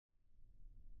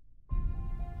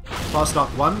Vostok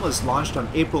 1 was launched on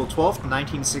April 12,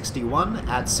 1961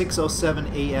 at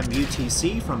 6:07 a.m.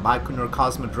 UTC from Baikonur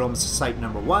Cosmodrome's Site No.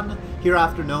 1,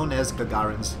 hereafter known as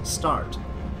Gagarin's Start.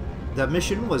 The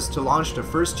mission was to launch the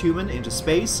first human into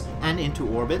space and into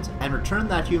orbit and return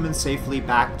that human safely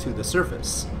back to the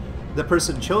surface. The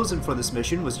person chosen for this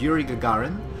mission was Yuri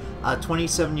Gagarin, a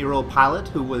 27-year-old pilot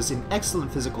who was in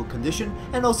excellent physical condition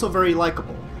and also very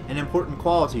likable, an important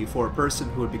quality for a person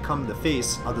who would become the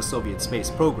face of the Soviet space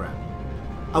program.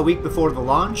 A week before the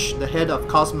launch, the head of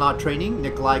cosmonaut training,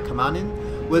 Nikolai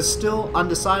Kamanin, was still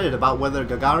undecided about whether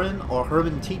Gagarin or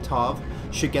Herman Titov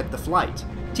should get the flight.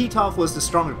 Titov was the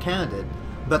stronger candidate,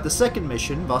 but the second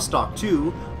mission, Vostok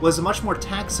 2, was a much more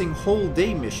taxing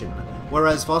whole-day mission,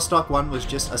 whereas Vostok 1 was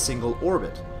just a single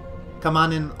orbit.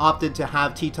 Kamanin opted to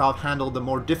have Titov handle the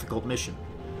more difficult mission.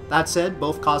 That said,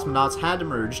 both cosmonauts had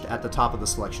emerged at the top of the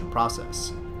selection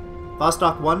process.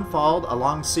 Vostok 1 followed a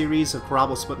long series of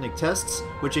Korabl Sputnik tests,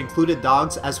 which included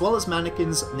dogs as well as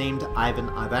mannequins named Ivan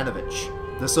Ivanovich.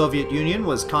 The Soviet Union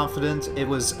was confident it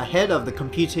was ahead of the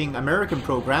competing American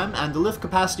program, and the lift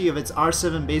capacity of its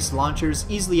R-7-based launchers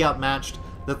easily outmatched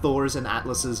the Thors and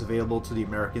Atlases available to the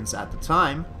Americans at the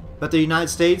time. But the United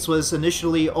States was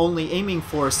initially only aiming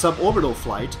for a suborbital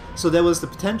flight, so there was the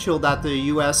potential that the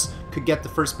US could get the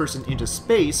first person into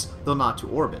space, though not to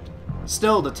orbit.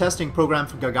 Still, the testing program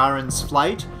for Gagarin's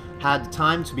flight had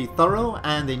time to be thorough,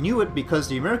 and they knew it because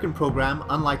the American program,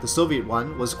 unlike the Soviet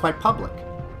one, was quite public.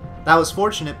 That was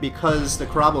fortunate because the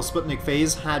Korabl Sputnik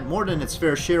phase had more than its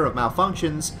fair share of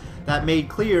malfunctions that made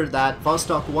clear that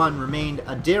Vostok 1 remained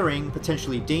a daring,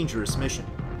 potentially dangerous mission.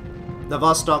 The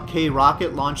Vostok K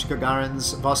rocket launched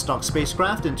Gagarin's Vostok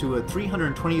spacecraft into a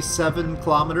 327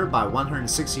 km by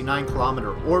 169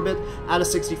 km orbit at a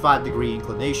 65-degree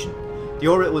inclination. The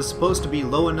orbit was supposed to be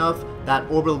low enough that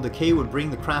orbital decay would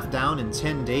bring the craft down in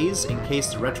 10 days in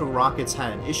case the retro rockets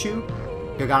had an issue.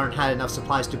 Gagarin had enough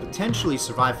supplies to potentially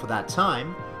survive for that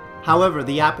time. However,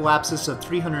 the apoapsis of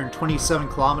 327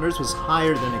 km was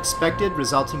higher than expected,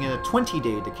 resulting in a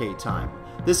 20-day decay time.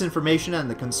 This information and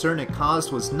the concern it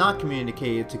caused was not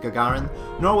communicated to Gagarin,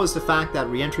 nor was the fact that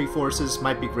re-entry forces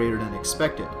might be greater than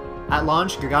expected. At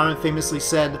launch, Gagarin famously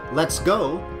said, "Let's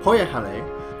go, poyahale,"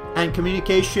 and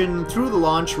communication through the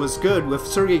launch was good, with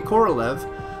Sergei Korolev,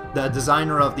 the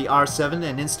designer of the R-7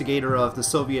 and instigator of the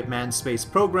Soviet manned space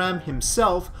program,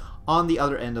 himself on the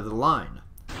other end of the line.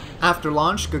 After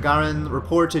launch, Gagarin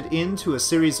reported in to a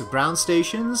series of ground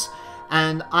stations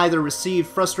and either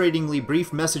received frustratingly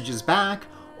brief messages back,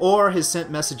 or his sent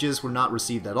messages were not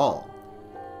received at all.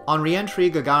 On re-entry,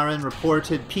 Gagarin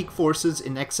reported peak forces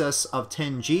in excess of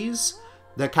 10 Gs.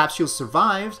 The capsule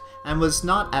survived and was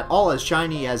not at all as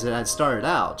shiny as it had started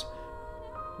out.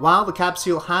 While the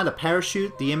capsule had a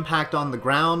parachute, the impact on the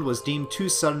ground was deemed too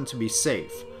sudden to be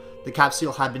safe. The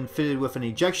capsule had been fitted with an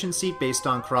ejection seat based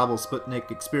on Korabl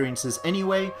Sputnik experiences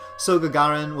anyway, so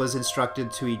Gagarin was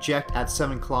instructed to eject at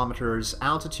 7 km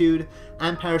altitude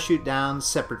and parachute down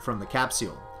separate from the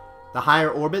capsule. The higher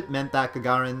orbit meant that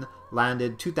Gagarin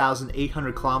landed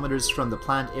 2,800 km from the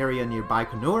plant area near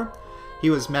Baikonur. He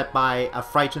was met by a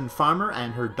frightened farmer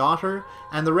and her daughter,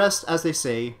 and the rest, as they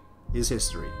say, is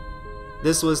history.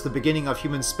 This was the beginning of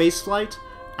human spaceflight,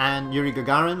 and Yuri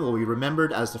Gagarin will be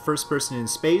remembered as the first person in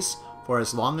space for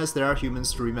as long as there are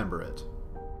humans to remember it.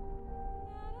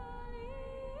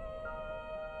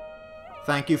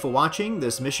 Thank you for watching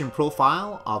this mission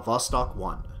profile of Vostok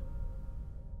 1.